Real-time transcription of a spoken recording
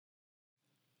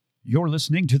You're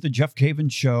listening to The Jeff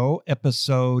Cavins Show,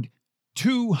 episode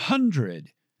 200.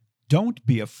 Don't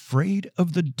be afraid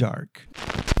of the dark.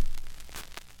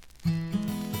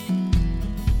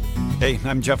 Hey,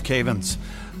 I'm Jeff Cavins.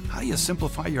 How do you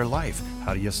simplify your life?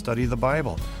 How do you study the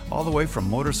Bible? All the way from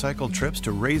motorcycle trips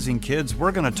to raising kids,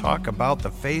 we're going to talk about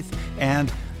the faith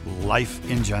and life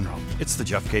in general. It's The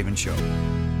Jeff Cavins Show.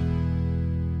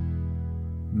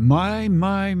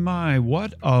 My,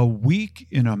 what a week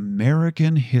in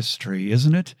American history,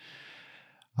 isn't it?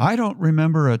 I don't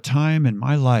remember a time in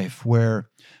my life where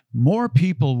more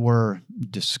people were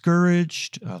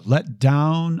discouraged, let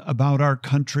down about our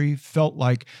country, felt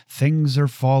like things are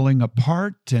falling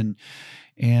apart,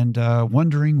 and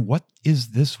wondering what is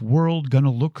this world going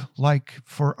to look like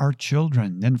for our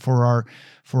children and for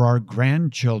our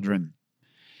grandchildren.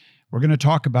 We're going to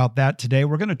talk about that today.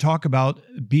 We're going to talk about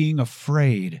being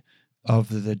afraid of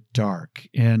the dark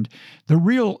and the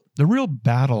real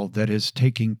battle that is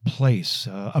taking place,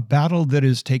 a battle that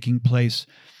is taking place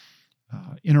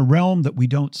in a realm that we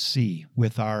don't see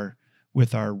with our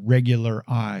regular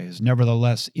eyes.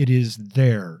 Nevertheless, it is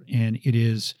there, and it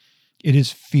is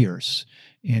fierce,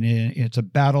 and it's a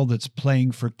battle that's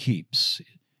playing for keeps,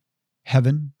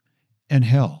 heaven and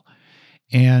hell.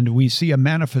 And we see a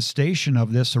manifestation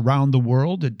of this around the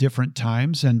world at different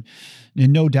times. And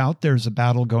no doubt there's a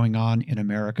battle going on in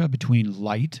America between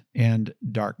light and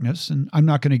darkness. And I'm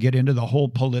not going to get into the whole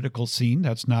political scene.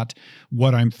 That's not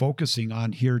what I'm focusing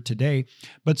on here today.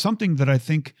 But something that I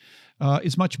think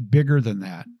is much bigger than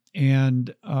that.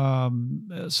 And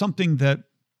something that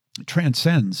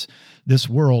transcends this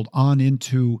world on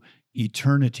into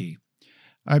eternity.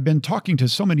 I've been talking to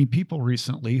so many people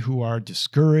recently who are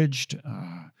discouraged,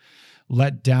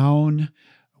 let down,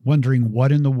 wondering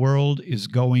what in the world is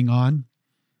going on.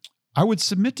 I would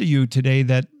submit to you today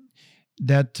that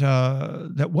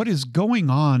what is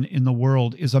going on in the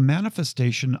world is a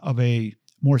manifestation of a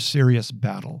more serious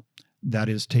battle that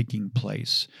is taking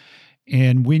place.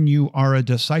 And when you are a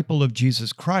disciple of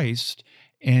Jesus Christ,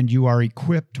 and you are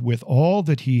equipped with all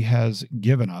that he has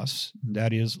given us,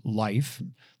 that is life,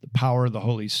 the power of the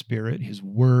Holy Spirit, his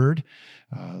word,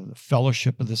 the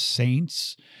fellowship of the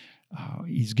saints.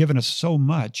 He's given us so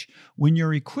much. When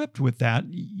you're equipped with that,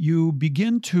 you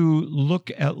begin to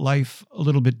look at life a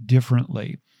little bit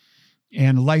differently,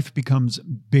 and life becomes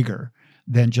bigger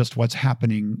than just what's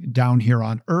happening down here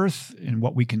on earth and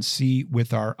what we can see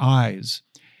with our eyes.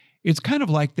 It's kind of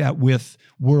like that with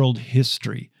world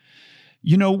history.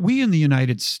 You know, we in the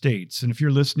United States, and if you're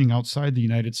listening outside the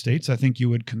United States, I think you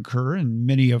would concur, and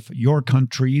many of your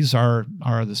countries are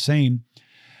the same.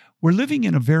 We're living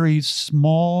in a very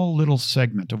small little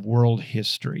segment of world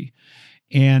history,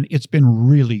 and it's been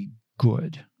really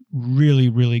good, really,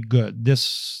 really good.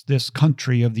 This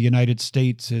country of the United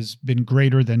States has been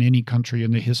greater than any country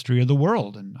in the history of the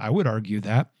world, and I would argue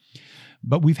that.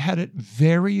 But we've had it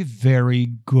very, very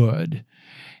good.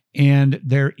 And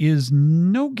there is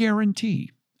no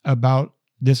guarantee about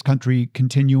this country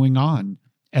continuing on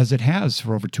as it has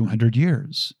for over 200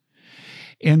 years.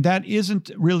 And that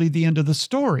isn't really the end of the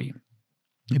story,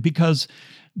 because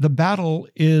the battle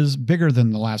is bigger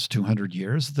than the last 200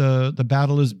 years. The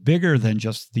battle is bigger than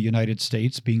just the United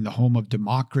States being the home of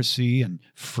democracy and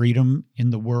freedom in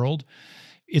the world.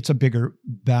 It's a bigger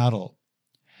battle.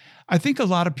 I think a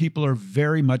lot of people are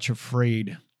very much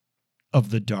afraid of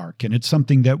the dark. And it's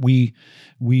something that we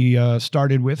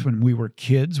started with when we were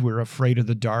kids. We were afraid of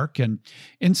the dark. And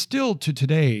still to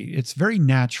today, it's very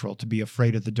natural to be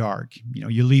afraid of the dark. You know,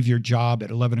 you leave your job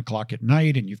at 11 o'clock at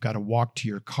night and you've got to walk to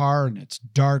your car and it's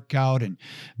dark out, and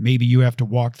maybe you have to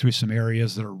walk through some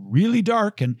areas that are really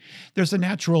dark. And there's a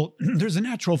natural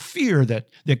fear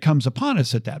that comes upon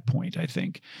us at that point, I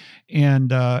think. And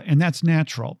that's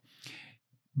natural.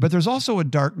 But there's also a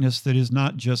darkness that is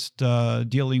not just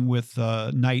dealing with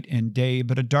night and day,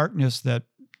 but a darkness that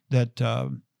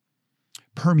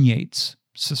permeates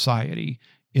society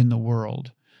in the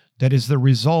world, that is the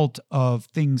result of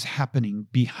things happening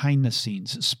behind the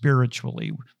scenes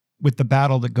spiritually, with the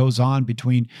battle that goes on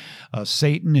between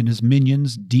Satan and his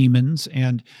minions, demons,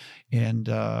 and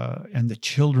the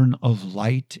children of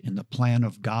light in the plan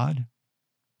of God.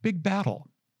 Big battle,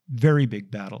 very big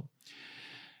battle.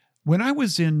 When I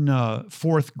was in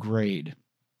fourth grade,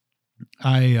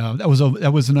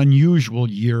 that was an unusual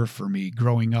year for me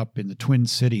growing up in the Twin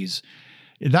Cities.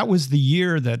 That was the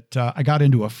year that I got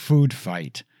into a food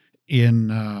fight in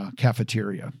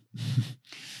cafeteria,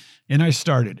 and I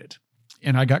started it,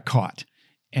 and I got caught,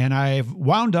 and I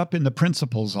wound up in the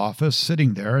principal's office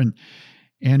sitting there, and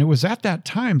it was at that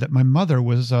time that my mother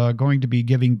was going to be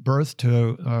giving birth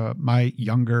to my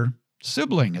younger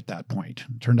sibling at that point.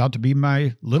 It turned out to be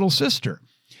my little sister.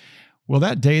 Well,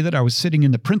 that day that I was sitting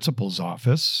in the principal's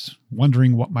office,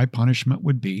 wondering what my punishment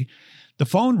would be, the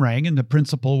phone rang and the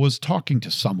principal was talking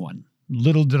to someone.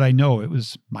 Little did I know it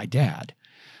was my dad.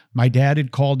 My dad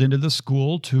had called into the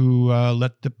school to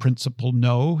let the principal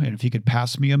know, and if he could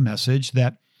pass me a message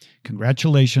that,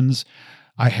 congratulations,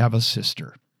 I have a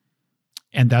sister.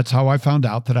 And that's how I found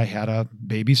out that I had a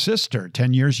baby sister,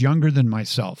 10 years younger than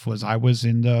myself. I was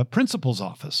in the principal's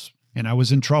office, and I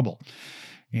was in trouble.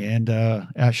 And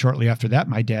shortly after that,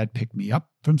 my dad picked me up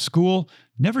from school.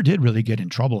 Never did really get in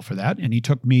trouble for that. And he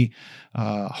took me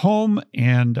home,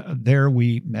 and there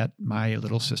we met my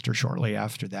little sister shortly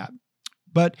after that.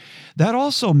 But that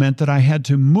also meant that I had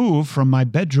to move from my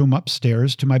bedroom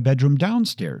upstairs to my bedroom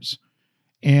downstairs.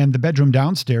 And the bedroom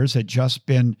downstairs had just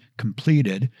been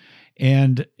completed,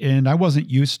 and I wasn't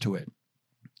used to it.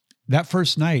 That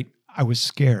first night, I was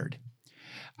scared.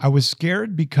 I was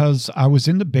scared because I was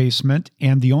in the basement,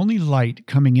 and the only light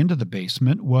coming into the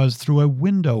basement was through a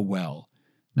window well.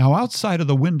 Now, outside of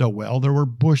the window well, there were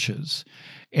bushes,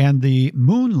 and the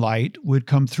moonlight would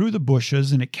come through the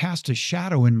bushes, and it cast a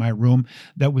shadow in my room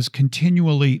that was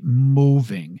continually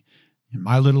moving. And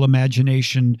my little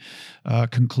imagination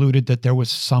concluded that there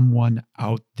was someone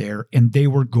out there, and they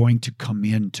were going to come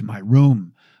into my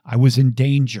room. I was in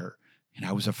danger, and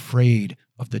I was afraid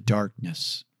of the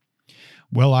darkness.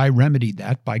 Well, I remedied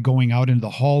that by going out into the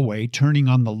hallway, turning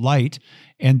on the light,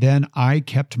 and then I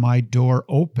kept my door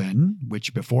open,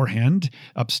 which beforehand,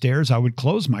 upstairs, I would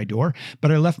close my door,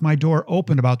 but I left my door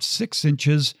open about 6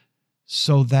 inches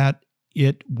so that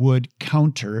it would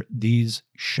counter these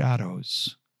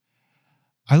shadows.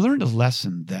 I learned a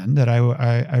lesson then that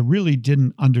I really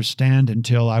didn't understand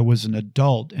until I was an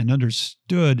adult and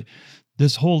understood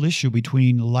this whole issue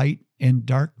between light and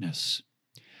darkness.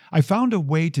 I found a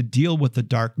way to deal with the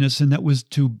darkness, and that was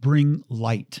to bring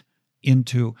light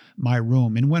into my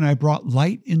room. And when I brought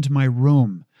light into my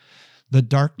room, the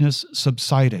darkness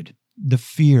subsided. The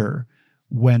fear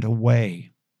went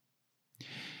away.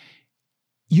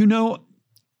 You know,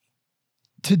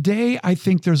 today I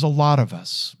think there's a lot of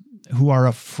us who are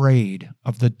afraid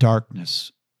of the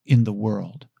darkness in the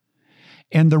world.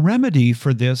 And the remedy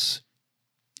for this,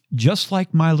 just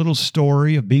like my little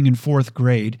story of being in 4th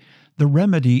grade, the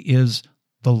remedy is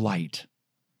the light.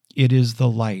 It is the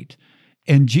light.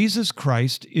 And Jesus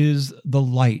Christ is the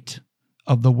light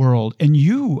of the world. And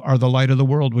you are the light of the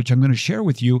world, which I'm going to share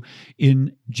with you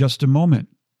in just a moment.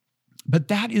 But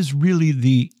that is really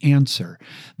the answer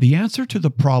to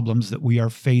the problems that we are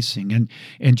facing.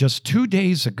 And just 2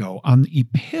 days ago, on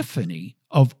Epiphany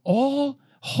of all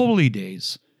holy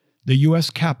days, the U.S.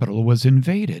 Capitol was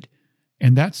invaded.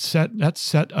 And that set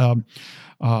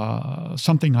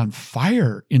something on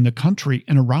fire in the country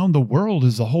and around the world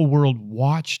as the whole world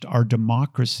watched our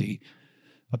democracy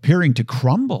appearing to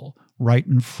crumble right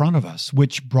in front of us,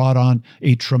 which brought on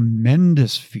a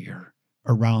tremendous fear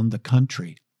around the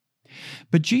country.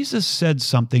 But Jesus said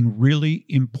something really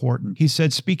important. He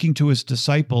said, speaking to his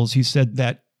disciples, he said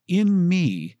that in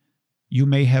me you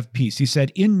may have peace. He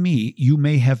said, in me you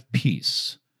may have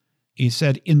peace. He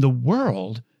said, in the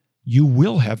world you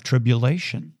will have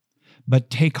tribulation, but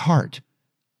take heart,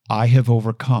 I have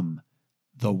overcome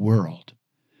the world.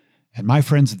 And my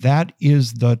friends, that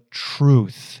is the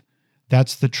truth.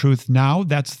 That's the truth now.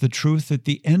 That's the truth at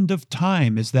the end of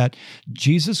time, is that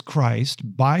Jesus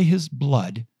Christ, by his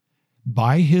blood,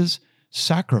 by his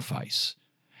sacrifice,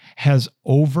 has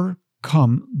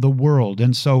overcome the world.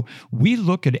 And so we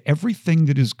look at everything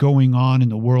that is going on in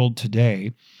the world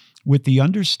today with the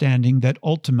understanding that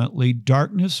ultimately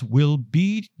darkness will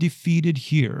be defeated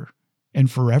here and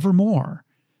forevermore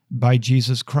by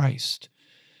Jesus Christ.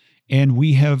 And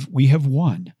we have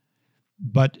won,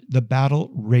 but the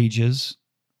battle rages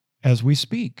as we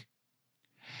speak.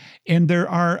 And there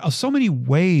are so many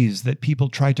ways that people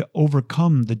try to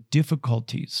overcome the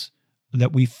difficulties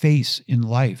that we face in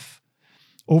life,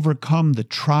 overcome the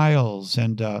trials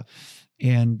and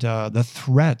the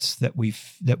threats that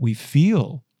we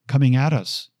feel coming at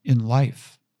us in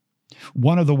life.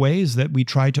 One of the ways that we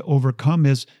try to overcome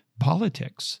is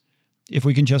politics. If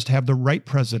we can just have the right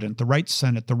president, the right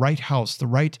Senate, the right House, the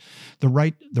right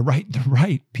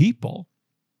people,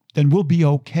 then we'll be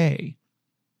okay.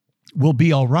 We'll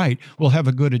be all right. We'll have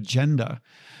a good agenda.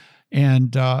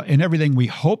 And everything we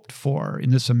hoped for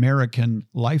in this American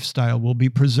lifestyle will be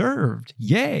preserved.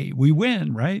 Yay, we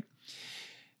win, right?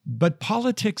 But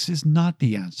politics is not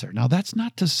the answer. Now, that's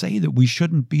not to say that we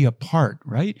shouldn't be a part,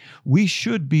 right? We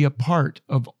should be a part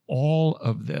of all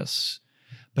of this.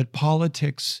 But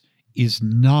politics is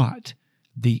not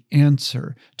the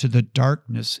answer to the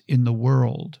darkness in the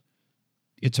world.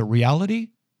 It's a reality.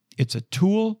 It's a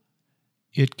tool.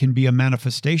 It can be a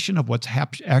manifestation of what's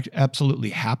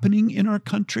absolutely happening in our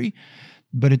country,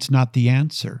 but it's not the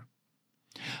answer.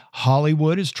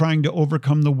 Hollywood is trying to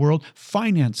overcome the world.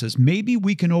 Finances. Maybe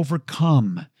we can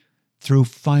overcome through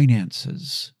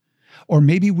finances. Or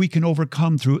maybe we can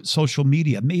overcome through social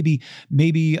media. Maybe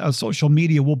social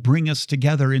media will bring us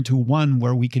together into one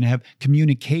where we can have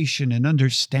communication and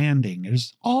understanding.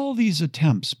 There's all these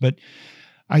attempts, but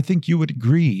I think you would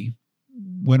agree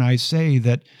when I say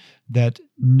that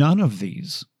none of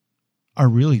these are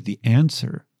really the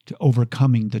answer to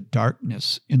overcoming the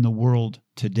darkness in the world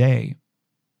today.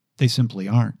 They simply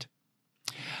aren't.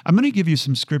 I'm going to give you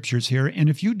some scriptures here, and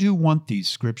if you do want these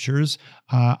scriptures,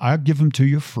 I'll give them to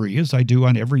you free, as I do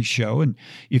on every show. And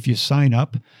if you sign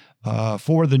up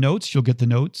for the notes, you'll get the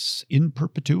notes in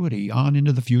perpetuity on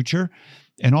into the future.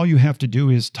 And all you have to do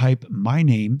is type my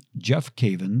name, Jeff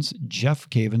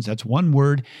Cavins, that's one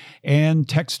word, and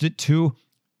text it to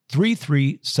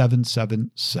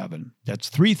 33777. That's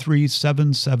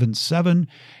 33777,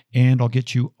 and I'll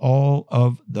get you all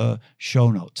of the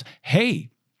show notes. Hey,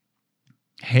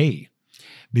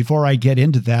 before I get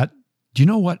into that, do you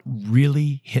know what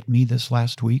really hit me this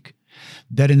last week?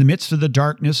 That in the midst of the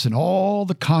darkness and all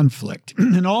the conflict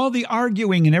and all the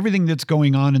arguing and everything that's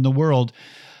going on in the world,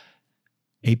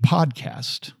 a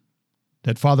podcast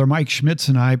that Father Mike Schmitz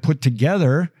and I put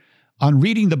together on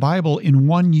reading the Bible in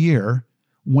 1 year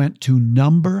went to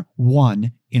number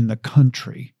 1 in the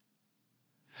country.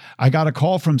 I got a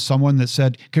call from someone that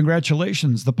said,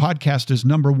 "Congratulations, the podcast is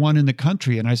number 1 in the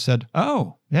country." And I said,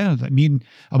 "Oh, yeah, I mean,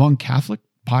 among Catholic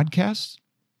podcasts?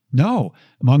 No.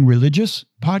 Among religious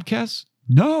podcasts?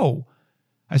 No."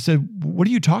 I said, "What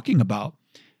are you talking about?"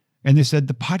 And they said,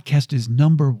 "The podcast is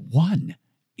number 1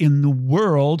 in the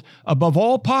world above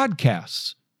all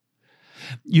podcasts."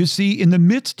 You see, in the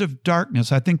midst of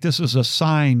darkness, I think this is a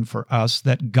sign for us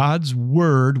that God's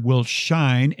word will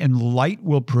shine and light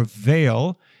will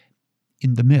prevail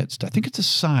in the midst. I think it's a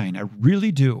sign. I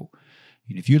really do.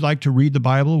 And if you'd like to read the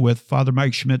Bible with Father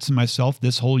Mike Schmitz and myself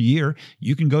this whole year,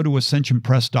 you can go to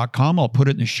ascensionpress.com. I'll put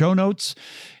it in the show notes,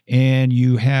 and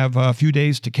you have a few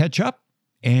days to catch up,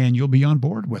 and you'll be on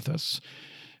board with us.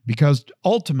 Because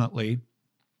ultimately,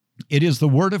 it is the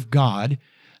Word of God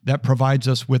that provides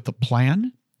us with the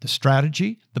plan, the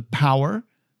strategy, the power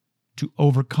to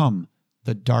overcome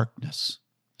the darkness.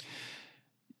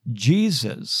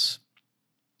 Jesus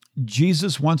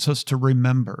wants us to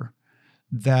remember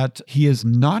that he is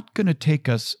not going to take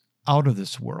us out of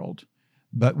this world,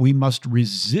 but we must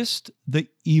resist the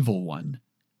evil one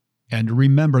and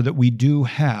remember that we do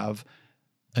have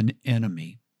an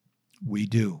enemy. We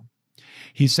do.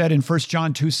 He said in 1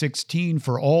 John 2:16,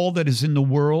 "For all that is in the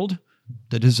world,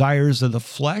 the desires of the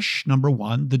flesh, number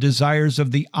 1, the desires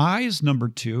of the eyes, number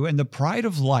 2, and the pride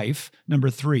of life, number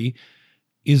 3,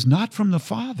 is not from the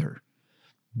Father,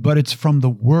 but it's from the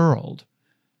world."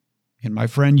 And my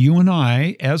friend, you and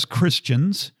I, as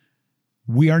Christians,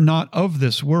 we are not of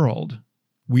this world.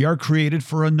 We are created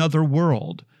for another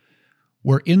world.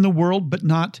 We're in the world, but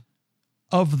not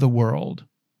of the world.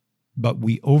 But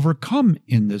we overcome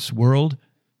in this world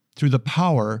through the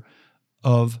power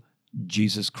of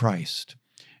Jesus Christ.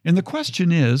 And the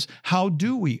question is, how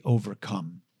do we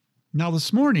overcome? Now,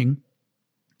 this morning,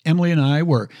 Emily and I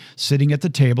were sitting at the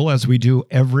table, as we do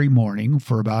every morning,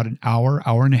 for about an hour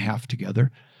and a half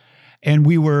together. And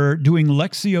we were doing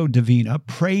Lectio Divina,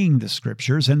 praying the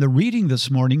scriptures. And the reading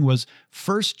this morning was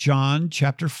 1 John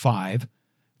chapter 5,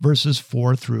 verses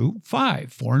 4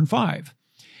 and 5.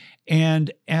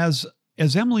 And as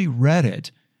Emily read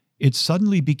it, it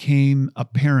suddenly became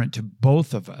apparent to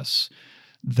both of us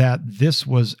that this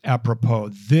was apropos.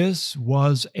 This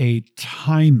was a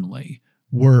timely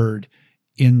word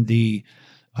in the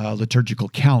liturgical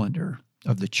calendar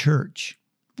of the church.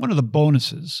 One of the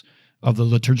bonuses of the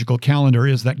liturgical calendar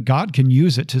is that God can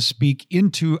use it to speak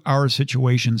into our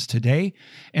situations today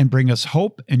and bring us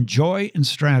hope and joy and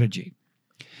strategy.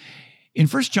 In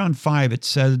 1 John 5, it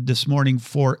said this morning,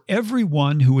 "For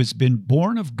everyone who has been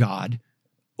born of God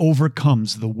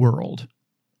overcomes the world."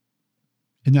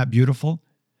 Isn't that beautiful?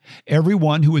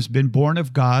 Everyone who has been born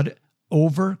of God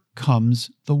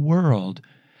overcomes the world.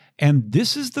 And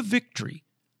this is the victory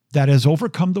that has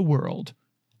overcome the world,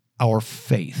 our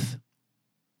faith.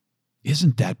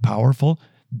 Isn't that powerful?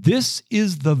 This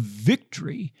is the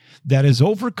victory that has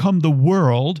overcome the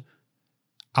world,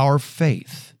 our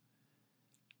faith.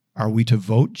 Are we to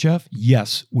vote, Jeff?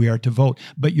 Yes, we are to vote.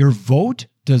 But your vote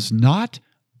does not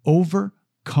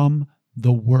overcome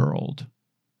the world.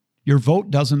 Your vote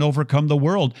doesn't overcome the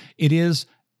world. It is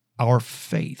our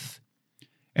faith.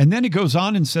 And then he goes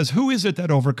on and says, who is it that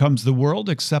overcomes the world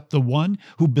except the one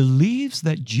who believes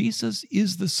that Jesus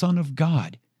is the Son of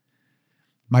God?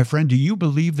 My friend, do you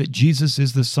believe that Jesus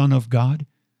is the Son of God?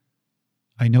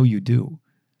 I know you do.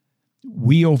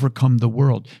 We overcome the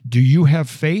world. Do you have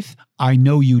faith? I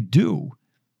know you do.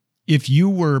 If you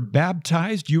were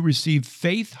baptized, you received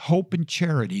faith, hope, and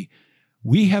charity.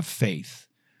 We have faith.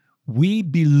 We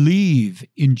believe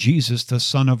in Jesus, the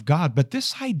Son of God. But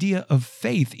this idea of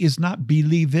faith is not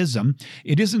believism.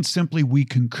 It isn't simply we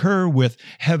concur with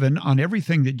heaven on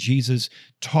everything that Jesus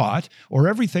taught or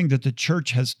everything that the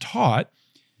church has taught.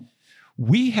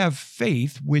 We have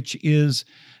faith, which is,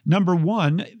 number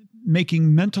one,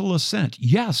 making mental assent.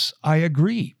 Yes, I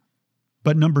agree.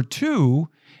 But number two,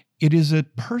 it is a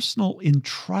personal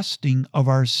entrusting of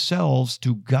ourselves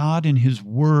to God and His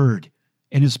Word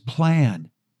and His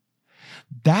plan.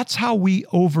 That's how we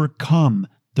overcome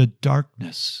the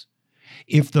darkness.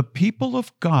 If the people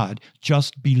of God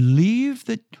just believe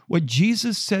that what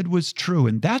Jesus said was true,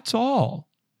 and that's all,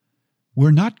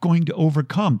 we're not going to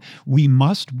overcome. We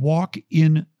must walk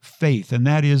in faith, and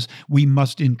that is, we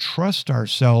must entrust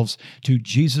ourselves to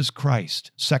Jesus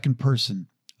Christ, second person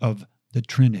of the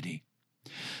Trinity.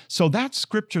 So that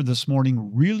scripture this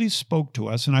morning really spoke to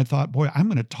us, and I thought, boy, I'm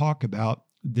going to talk about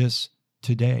this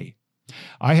today.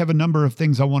 I have a number of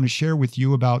things I want to share with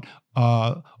you about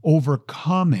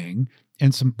overcoming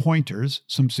and some pointers,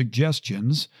 some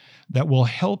suggestions that will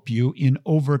help you in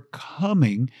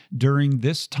overcoming during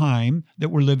this time that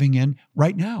we're living in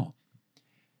right now.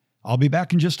 I'll be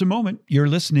back in just a moment. You're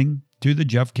listening to The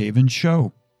Jeff Cavins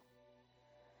Show.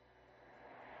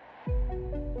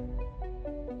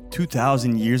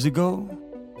 2,000 years ago,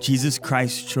 Jesus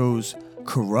Christ chose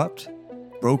corrupt,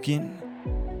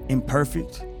 broken,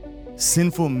 imperfect,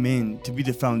 sinful men to be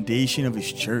the foundation of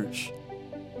His church.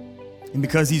 And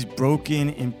because these broken,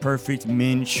 imperfect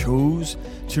men chose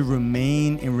to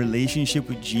remain in relationship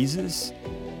with Jesus,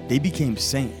 they became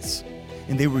saints.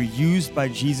 And they were used by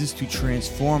Jesus to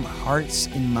transform hearts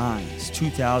and minds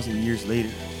 2,000 years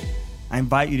later. I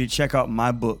invite you to check out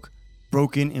my book,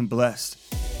 Broken and Blessed,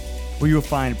 where you'll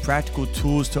find practical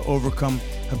tools to overcome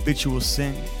habitual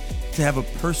sin, to have a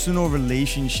personal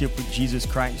relationship with Jesus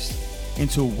Christ, and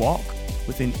to walk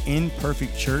with an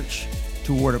imperfect church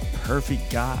toward a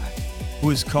perfect God who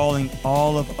is calling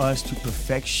all of us to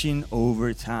perfection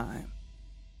over time.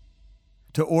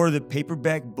 To order the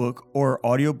paperback book or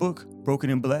audiobook, Broken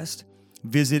and Blessed,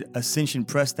 visit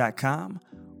ascensionpress.com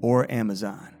or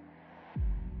Amazon.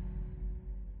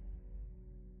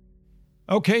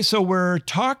 Okay, so we're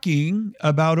talking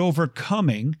about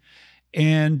overcoming,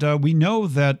 and we know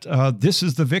that this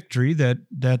is the victory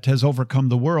that has overcome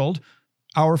the world,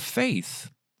 our faith,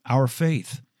 our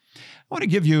faith. I want to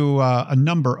give you a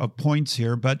number of points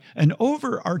here, but an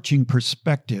overarching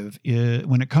perspective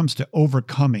when it comes to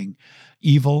overcoming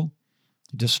evil,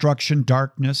 destruction,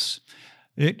 darkness.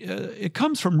 It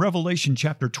comes from Revelation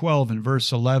chapter 12 and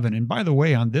verse 11. And by the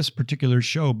way, on this particular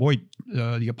show,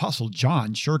 the Apostle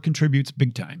John sure contributes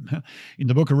big time. In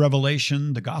the book of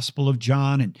Revelation, the Gospel of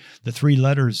John, and the three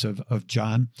letters of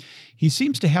John, he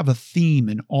seems to have a theme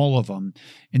in all of them.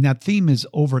 And that theme is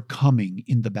overcoming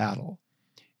in the battle.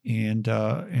 And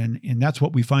that's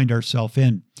what we find ourselves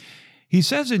in. He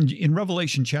says in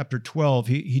Revelation chapter 12,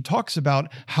 he talks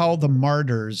about how the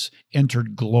martyrs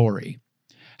entered glory,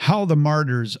 how the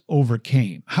martyrs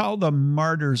overcame, how the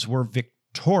martyrs were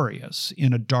victorious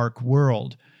in a dark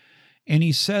world. And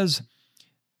he says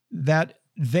that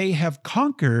they have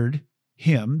conquered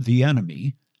him, the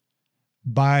enemy,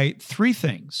 by three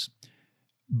things: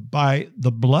 by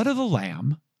the blood of the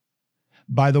Lamb,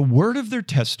 by the word of their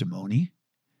testimony,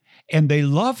 and they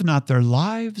love not their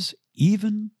lives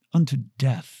even unto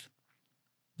death.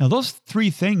 Now, those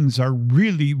three things are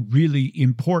really, really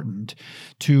important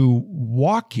to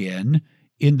walk in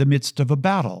the midst of a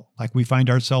battle like we find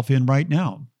ourselves in right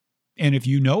now. And if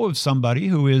you know of somebody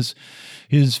who is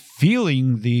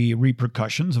feeling the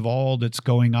repercussions of all that's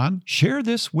going on, share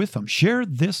this with them. Share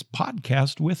this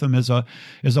podcast with them as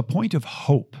a point of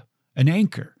hope, an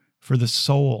anchor for the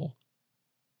soul.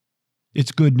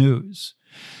 It's good news.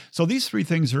 So these three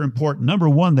things are important. Number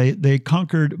one, they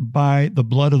conquered by the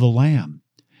blood of the Lamb.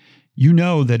 You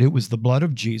know that it was the blood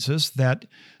of Jesus that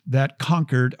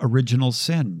conquered original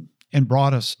sin and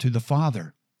brought us to the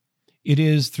Father. It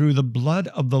is through the blood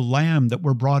of the Lamb that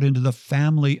we're brought into the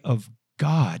family of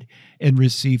God and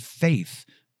receive faith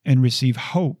and receive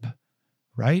hope,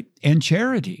 right? And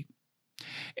charity.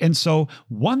 And so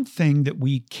one thing that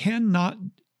we cannot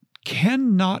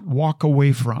walk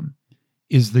away from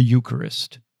is the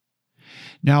Eucharist.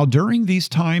 Now, during these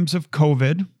times of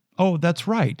COVID, oh, that's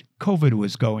right, COVID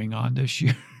was going on this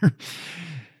year.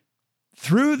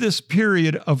 Through this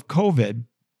period of COVID,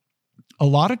 a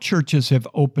lot of churches have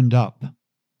opened up,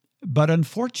 but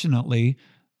unfortunately,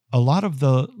 a lot of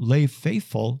the lay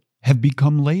faithful have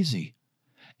become lazy.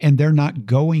 And they're not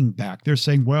going back. They're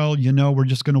saying, well, we're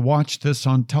just going to watch this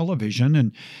on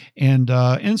television.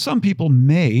 And some people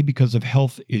may because of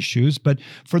health issues. But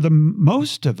for the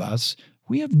most of us,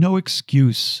 we have no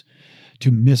excuse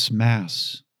to miss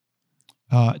Mass,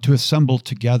 to assemble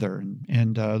together.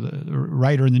 And the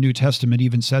writer in the New Testament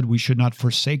even said we should not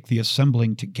forsake the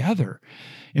assembling together.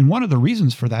 And one of the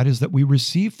reasons for that is that we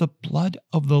receive the blood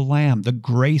of the Lamb, the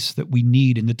grace that we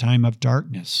need in the time of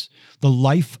darkness, the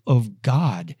life of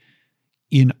God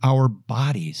in our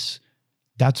bodies.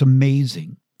 That's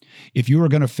amazing. If you were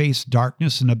going to face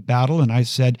darkness in a battle and I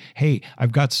said, hey,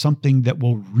 I've got something that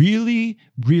will really,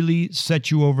 really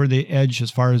set you over the edge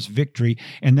as far as victory,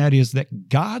 and that is that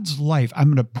God's life, I'm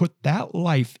going to put that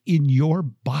life in your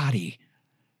body,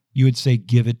 you would say,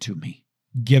 give it to me.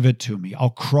 Give it to me. I'll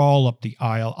crawl up the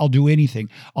aisle. I'll do anything.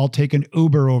 I'll take an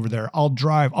Uber over there. I'll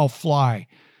drive. I'll fly.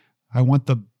 I want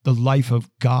the life of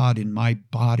God in my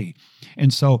body.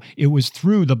 And so it was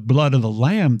through the blood of the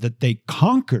Lamb that they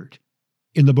conquered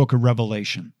in the book of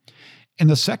Revelation. And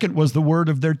the second was the word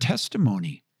of their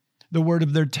testimony. The word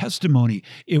of their testimony.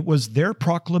 It was their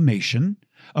proclamation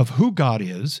of who God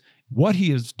is, what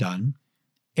he has done,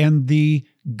 and the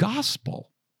gospel.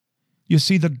 You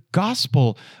see, the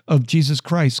gospel of Jesus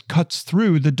Christ cuts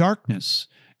through the darkness,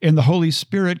 and the Holy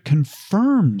Spirit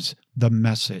confirms the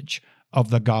message of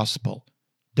the gospel,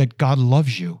 that God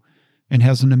loves you and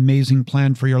has an amazing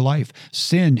plan for your life.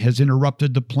 Sin has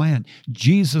interrupted the plan.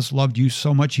 Jesus loved you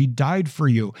so much, he died for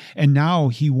you, and now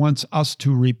he wants us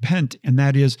to repent, and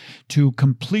that is to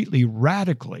completely,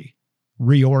 radically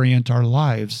reorient our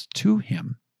lives to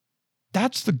him.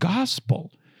 That's the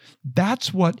gospel.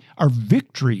 That's what our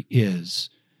victory is.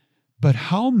 But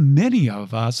how many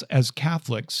of us as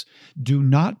Catholics do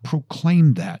not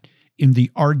proclaim that in the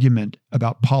argument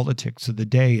about politics of the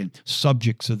day and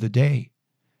subjects of the day?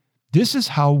 This is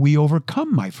how we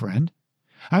overcome, my friend.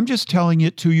 I'm just telling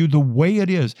it to you the way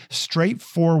it is,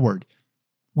 straightforward.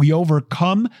 We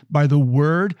overcome by the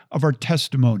word of our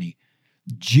testimony.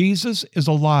 Jesus is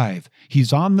alive.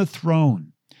 He's on the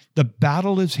throne. The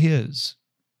battle is his.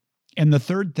 And the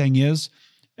third thing is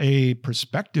a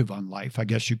perspective on life, I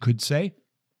guess you could say.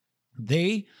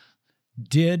 They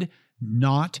did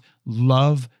not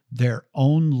love their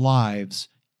own lives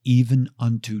even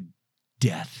unto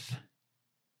death.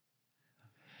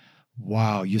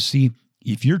 Wow, you see,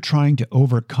 if you're trying to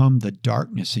overcome the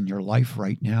darkness in your life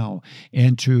right now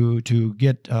and to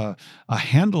get a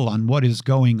handle on what is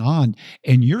going on,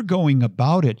 and you're going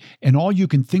about it, and all you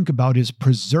can think about is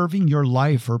preserving your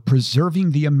life or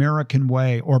preserving the American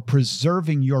way or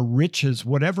preserving your riches,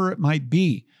 whatever it might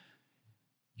be,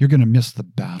 you're going to miss the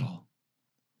battle.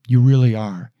 You really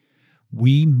are.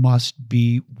 We must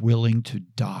be willing to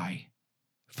die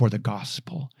for the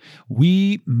gospel.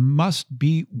 We must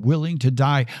be willing to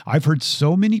die. I've heard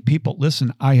so many people,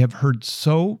 listen, I have heard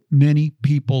so many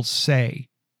people say,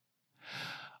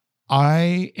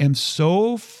 I am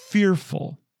so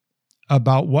fearful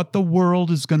about what the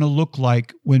world is going to look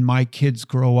like when my kids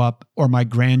grow up or my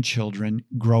grandchildren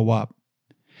grow up.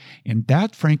 And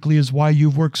that, frankly, is why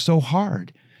you've worked so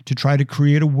hard to try to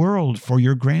create a world for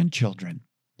your grandchildren.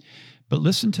 But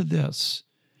listen to this.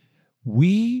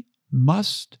 We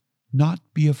must not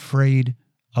be afraid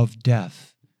of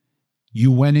death.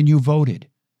 You went and you voted.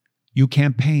 You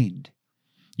campaigned.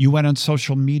 You went on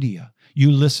social media.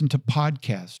 You listened to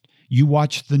podcasts. You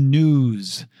watched the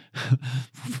news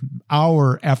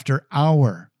hour after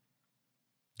hour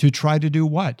to try to do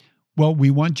what? Well,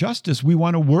 we want justice. We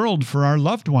want a world for our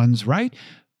loved ones, right?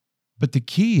 But the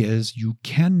key is you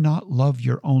cannot love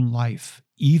your own life,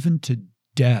 even to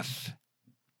death.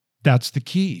 That's the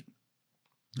key.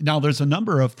 Now, there's a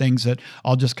number of things that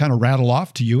I'll just kind of rattle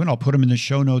off to you, and I'll put them in the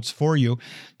show notes for you,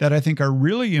 that I think are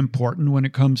really important when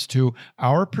it comes to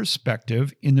our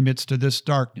perspective in the midst of this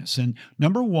darkness. And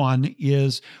number one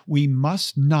is we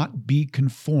must not be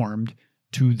conformed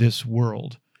to this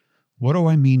world. What do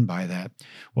I mean by that?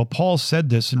 Well, Paul said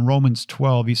this in Romans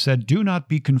 12. He said, "Do not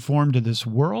be conformed to this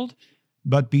world,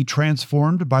 but be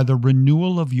transformed by the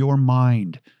renewal of your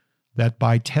mind, that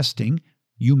by testing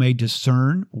you may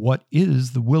discern what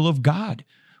is the will of God,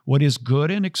 what is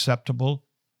good and acceptable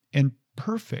and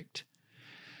perfect."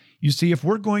 You see, if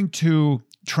we're going to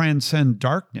transcend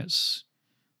darkness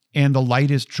and the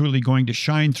light is truly going to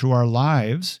shine through our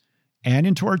lives and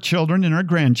into our children and our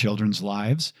grandchildren's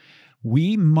lives,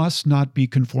 We must not be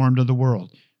conformed to the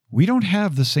world. We don't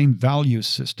have the same value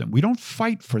system. We don't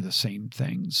fight for the same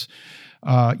things.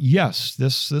 Yes,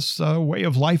 this way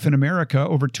of life in America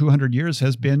over 200 years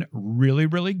has been really,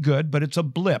 really good, but it's a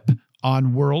blip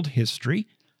on world history.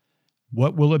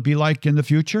 What will it be like in the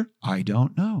future? I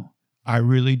don't know. I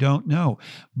really don't know.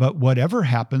 But whatever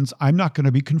happens, I'm not going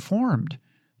to be conformed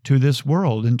to this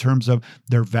world in terms of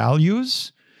their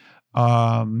values,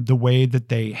 the way that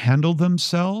they handle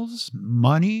themselves,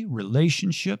 money,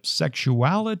 relationships,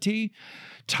 sexuality,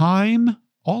 time,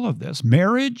 all of this,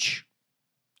 marriage,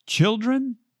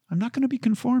 children. I'm not going to be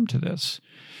conformed to this.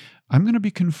 I'm going to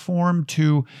be conformed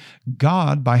to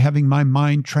God by having my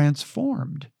mind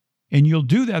transformed. And you'll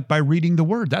do that by reading the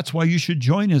Word. That's why you should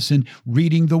join us in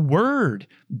reading the Word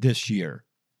this year.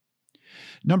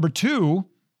 Number 2,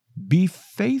 be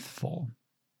faithful.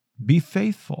 Be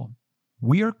faithful.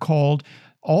 We are called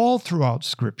all throughout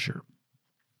Scripture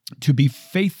to be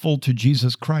faithful to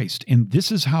Jesus Christ. And this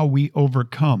is how we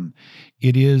overcome.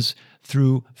 It is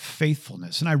through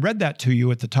faithfulness. And I read that to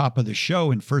you at the top of the show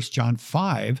in 1 John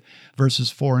 5, verses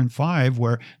 4 and 5,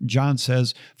 where John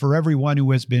says, "For everyone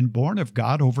who has been born of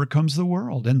God overcomes the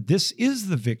world. And this is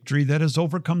the victory that has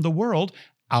overcome the world,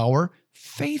 our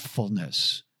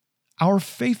faithfulness." Our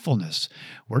faithfulness.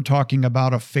 We're talking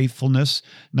about a faithfulness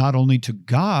not only to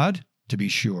God, to be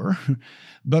sure,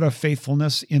 but a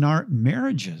faithfulness in our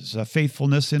marriages, a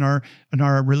faithfulness in our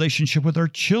relationship with our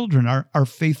children, our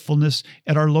faithfulness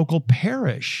at our local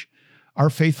parish, our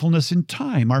faithfulness in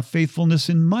time, our faithfulness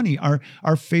in money, our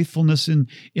faithfulness in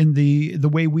the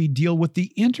way we deal with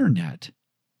the internet.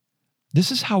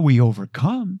 This is how we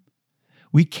overcome.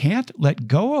 We can't let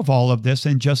go of all of this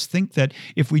and just think that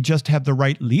if we just have the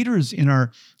right leaders in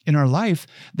our life,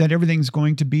 that everything's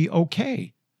going to be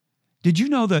okay. Did you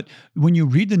know that when you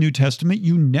read the New Testament,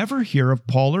 you never hear of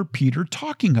Paul or Peter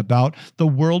talking about the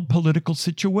world political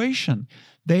situation?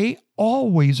 They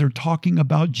always are talking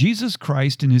about Jesus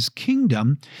Christ and his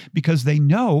kingdom because they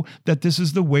know that this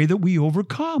is the way that we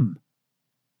overcome.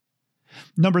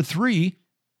 Number 3,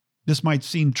 this might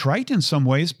seem trite in some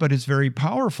ways, but it's very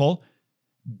powerful.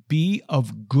 Be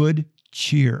of good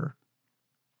cheer.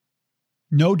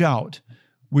 No doubt,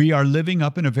 we are living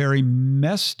up in a very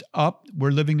messed up,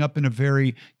 we're living up in a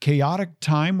very chaotic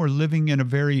time. We're living in a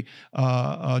very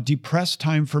depressed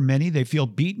time for many. They feel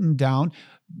beaten down.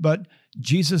 But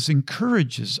Jesus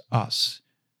encourages us.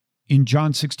 In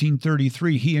John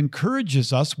 16:33, he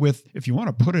encourages us with, if you want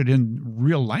to put it in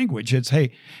real language, it's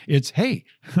hey,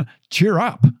 cheer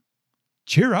up.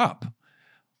 Cheer up.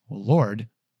 Well, Lord,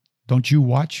 don't you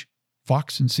watch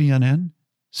Fox and CNN?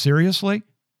 Seriously?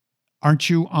 Aren't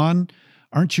you on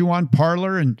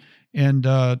Parler and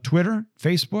Twitter,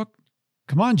 Facebook?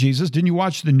 Come on, Jesus. Didn't you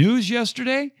watch the news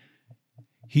yesterday?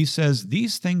 He says,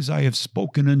 "These things I have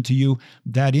spoken unto you,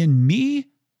 that in me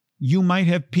you might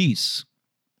have peace.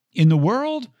 In the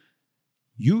world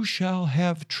you shall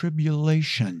have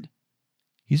tribulation."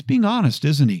 He's being honest,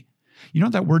 isn't he? You know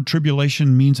that word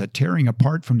tribulation means a tearing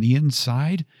apart from the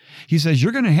inside? He says,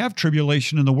 you're going to have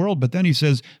tribulation in the world, but then he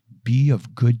says, be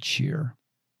of good cheer.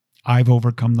 I've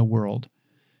overcome the world.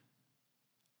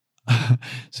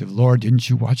 Say, Lord, didn't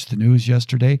you watch the news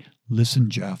yesterday? Listen,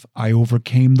 Jeff, I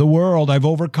overcame the world. I've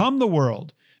overcome the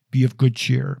world. Be of good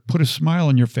cheer. Put a smile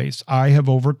on your face. I have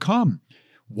overcome.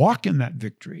 Walk in that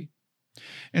victory.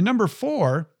 And number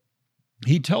 4,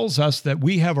 he tells us that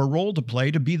we have a role to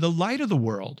play to be the light of the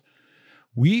world.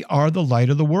 We are the light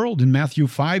of the world. In Matthew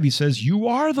 5, he says, you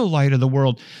are the light of the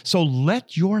world. So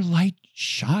let your light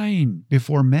shine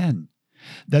before men,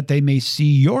 that they may see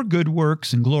your good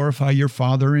works and glorify your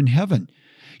Father in heaven.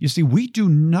 You see, we do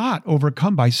not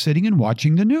overcome by sitting and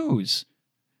watching the news.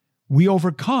 We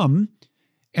overcome,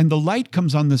 and the light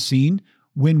comes on the scene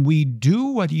when we do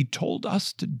what he told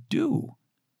us to do.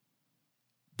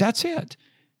 That's it.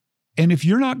 And if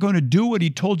you're not going to do what he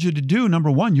told you to do,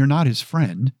 number 1, you're not his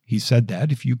friend. He said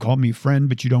that. If you call me friend,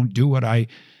 but you don't do what I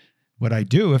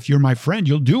do, if you're my friend,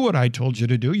 you'll do what I told you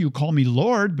to do. You call me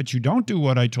Lord, but you don't do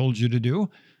what I told you to do.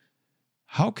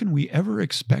 How can we ever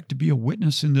expect to be a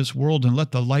witness in this world and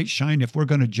let the light shine if we're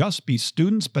going to just be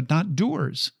students but not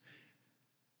doers?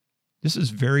 This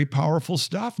is very powerful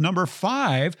stuff. Number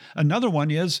 5, another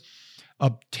one is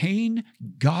obtain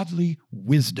godly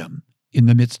wisdom in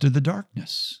the midst of the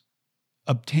darkness.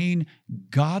 Obtain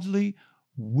godly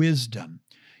wisdom.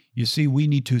 You see, we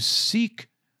need to seek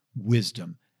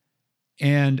wisdom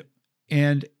and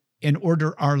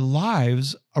order our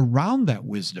lives around that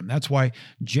wisdom. That's why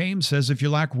James says, if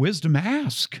you lack wisdom,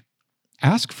 ask.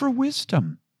 Ask for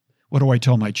wisdom. What do I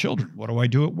tell my children? What do I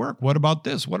do at work? What about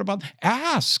this? What about?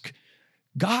 Ask.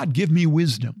 God, give me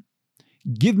wisdom.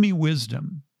 Give me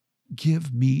wisdom.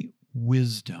 Give me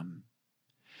wisdom.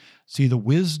 See, the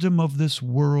wisdom of this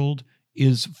world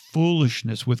is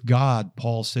foolishness with God,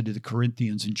 Paul said to the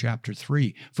Corinthians in chapter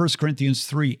 3. 1 Corinthians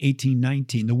 3, 18,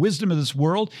 19. The wisdom of this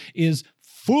world is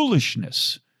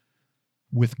foolishness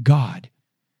with God.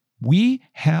 We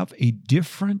have a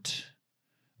different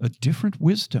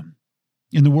wisdom.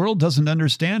 And the world doesn't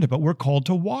understand it, but we're called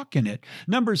to walk in it.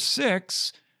 Number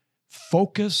 6,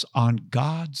 focus on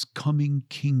God's coming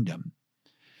kingdom.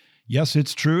 Yes,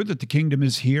 it's true that the kingdom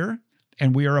is here,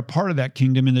 and we are a part of that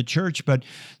kingdom in the church, but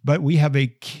we have a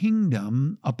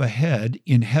kingdom up ahead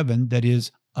in heaven that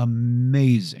is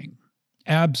amazing,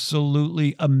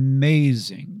 absolutely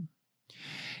amazing.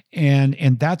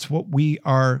 And that's what we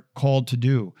are called to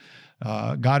do.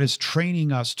 God is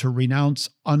training us to renounce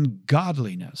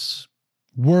ungodliness,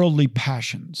 worldly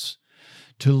passions,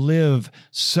 to live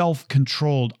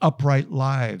self-controlled, upright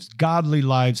lives, godly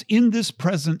lives in this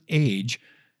present age,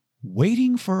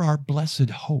 waiting for our blessed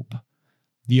hope,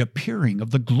 the appearing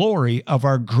of the glory of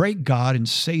our great God and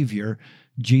Savior,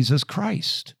 Jesus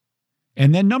Christ.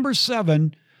 And then number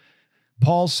 7,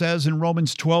 Paul says in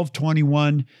Romans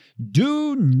 12:21,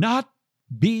 do not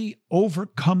be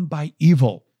overcome by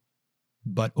evil,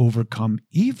 but overcome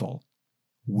evil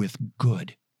with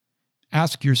good.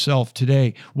 Ask yourself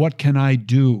today, what can I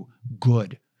do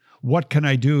good? What can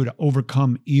I do to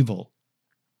overcome evil?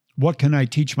 What can I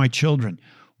teach my children?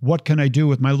 What can I do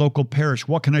with my local parish?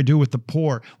 What can I do with the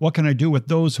poor? What can I do with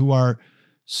those who are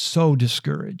so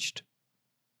discouraged?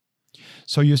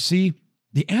 So you see,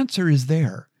 the answer is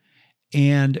there.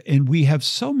 And we have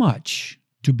so much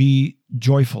to be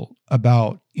joyful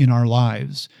about in our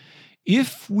lives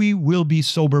if we will be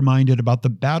sober-minded about the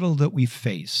battle that we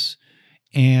face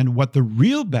and what the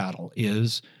real battle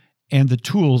is and the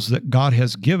tools that God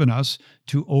has given us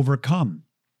to overcome.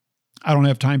 I don't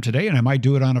have time today, and I might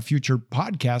do it on a future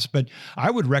podcast, but I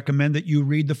would recommend that you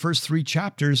read the first 3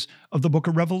 chapters of the book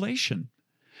of Revelation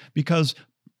because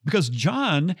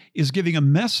John is giving a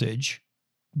message.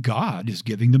 God is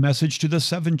giving the message to the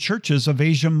 7 churches of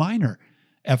Asia Minor: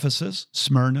 Ephesus,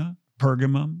 Smyrna,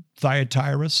 Pergamum,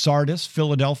 Thyatira, Sardis,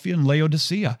 Philadelphia, and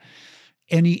Laodicea.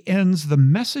 And he ends the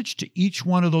message to each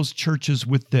one of those churches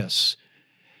with this: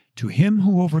 to him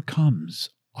who overcomes,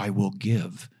 I will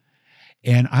give.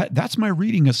 And that's my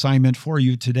reading assignment for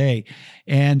you today.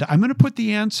 And I'm going to put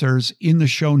the answers in the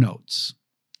show notes,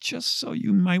 just so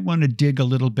you might want to dig a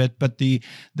little bit. But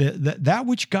that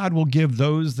which God will give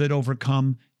those that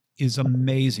overcome is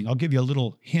amazing. I'll give you a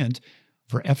little hint.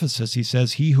 For Ephesus, he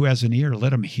says, he who has an ear,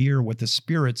 let him hear what the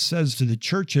Spirit says to the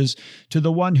churches. To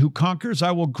the one who conquers,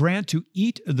 I will grant to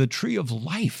eat of the tree of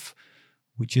life,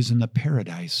 which is in the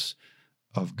paradise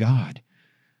of God.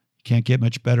 Can't get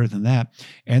much better than that.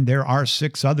 And there are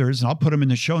 6 others, and I'll put them in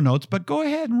the show notes, but go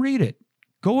ahead and read it.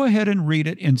 Go ahead and read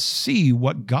it and see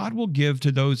what God will give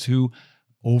to those who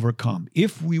overcome,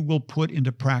 if we will put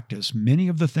into practice many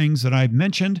of the things that I've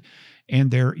mentioned, and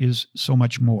there is so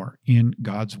much more in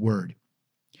God's Word.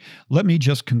 Let me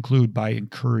just conclude by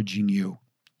encouraging you.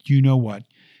 You know what?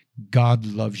 God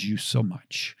loves you so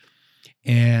much.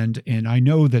 And I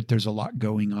know that there's a lot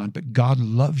going on, but God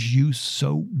loves you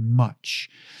so much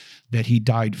that he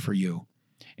died for you.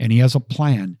 And he has a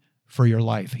plan for your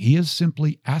life. He is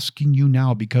simply asking you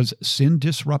now, because sin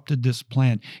disrupted this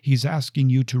plan, he's asking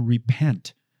you to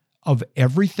repent of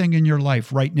everything in your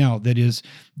life right now that is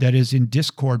in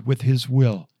discord with his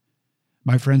will.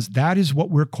 My friends, that is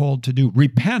what we're called to do.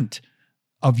 Repent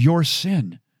of your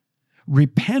sin.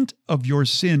 Repent of your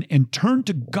sin and turn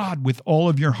to God with all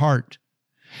of your heart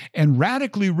and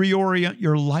radically reorient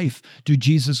your life to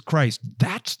Jesus Christ.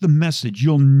 That's the message.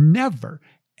 You'll never,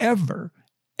 ever,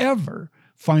 ever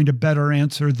find a better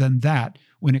answer than that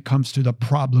when it comes to the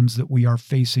problems that we are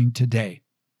facing today.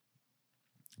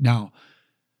 Now,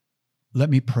 let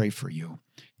me pray for you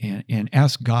and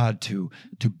ask God to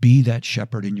be that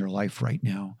shepherd in your life right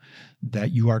now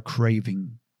that you are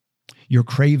craving. You're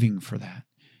craving for that.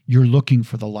 You're looking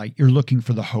for the light. You're looking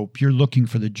for the hope. You're looking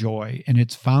for the joy, and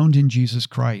it's found in Jesus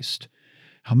Christ.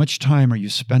 How much time are you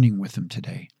spending with him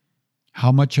today?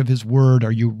 How much of his word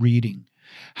are you reading?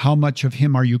 How much of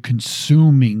him are you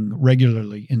consuming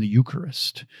regularly in the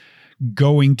Eucharist?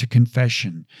 Going to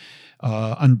confession,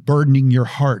 unburdening your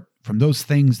heart from those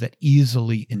things that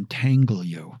easily entangle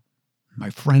you.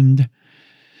 My friend,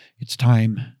 it's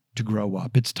time to grow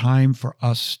up. It's time for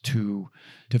us to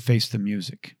face the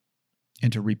music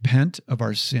and to repent of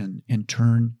our sin and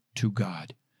turn to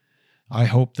God. I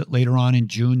hope that later on in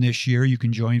June this year, you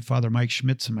can join Father Mike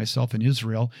Schmitz and myself in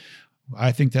Israel.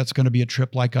 I think that's going to be a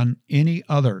trip like on any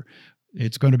other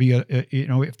It's going to be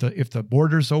if the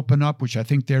borders open up, which I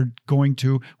think they're going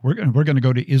to, we're going to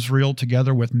go to Israel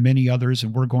together with many others,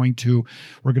 and we're going to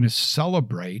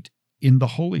celebrate in the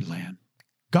Holy Land,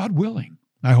 God willing.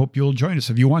 I hope you'll join us.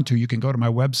 If you want to, you can go to my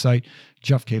website,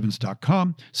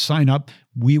 jeffcavins.com, sign up.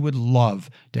 We would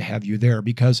love to have you there,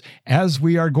 because as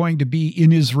we are going to be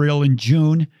in Israel in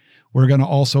June, we're going to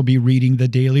also be reading the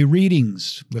daily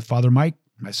readings with Father Mike,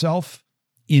 myself,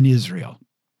 in Israel.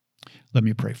 Let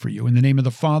me pray for you. In the name of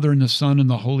the Father, and the Son, and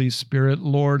the Holy Spirit,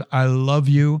 Lord, I love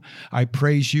you. I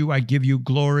praise you. I give you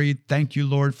glory. Thank you,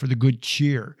 Lord, for the good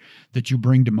cheer that you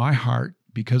bring to my heart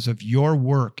because of your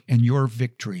work and your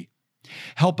victory.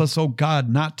 Help us, O God,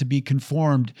 not to be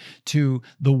conformed to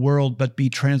the world, but be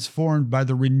transformed by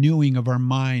the renewing of our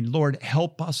mind. Lord,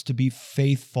 help us to be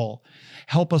faithful.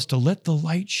 Help us to let the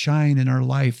light shine in our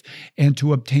life and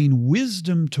to obtain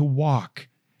wisdom to walk.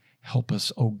 Help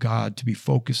us, O God, to be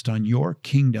focused on your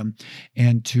kingdom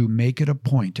and to make it a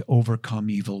point to overcome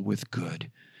evil with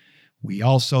good. We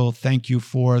also thank you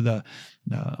for the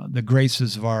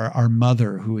graces of our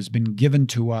mother, who has been given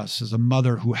to us as a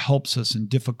mother who helps us in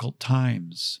difficult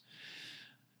times.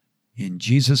 In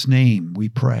Jesus' name we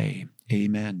pray.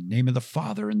 Amen. In the name of the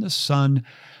Father, and the Son,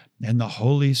 and the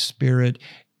Holy Spirit.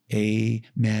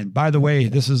 Amen. By the way,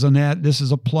 this is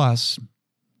a plus.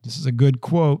 This is a good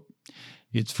quote.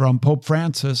 It's from Pope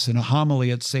Francis in a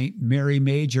homily at St. Mary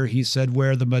Major. He said,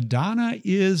 "Where the Madonna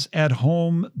is at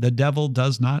home, the devil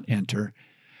does not enter.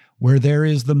 Where there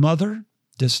is the mother,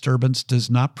 disturbance does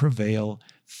not prevail.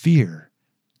 Fear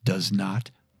does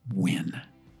not win."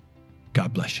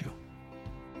 God bless you.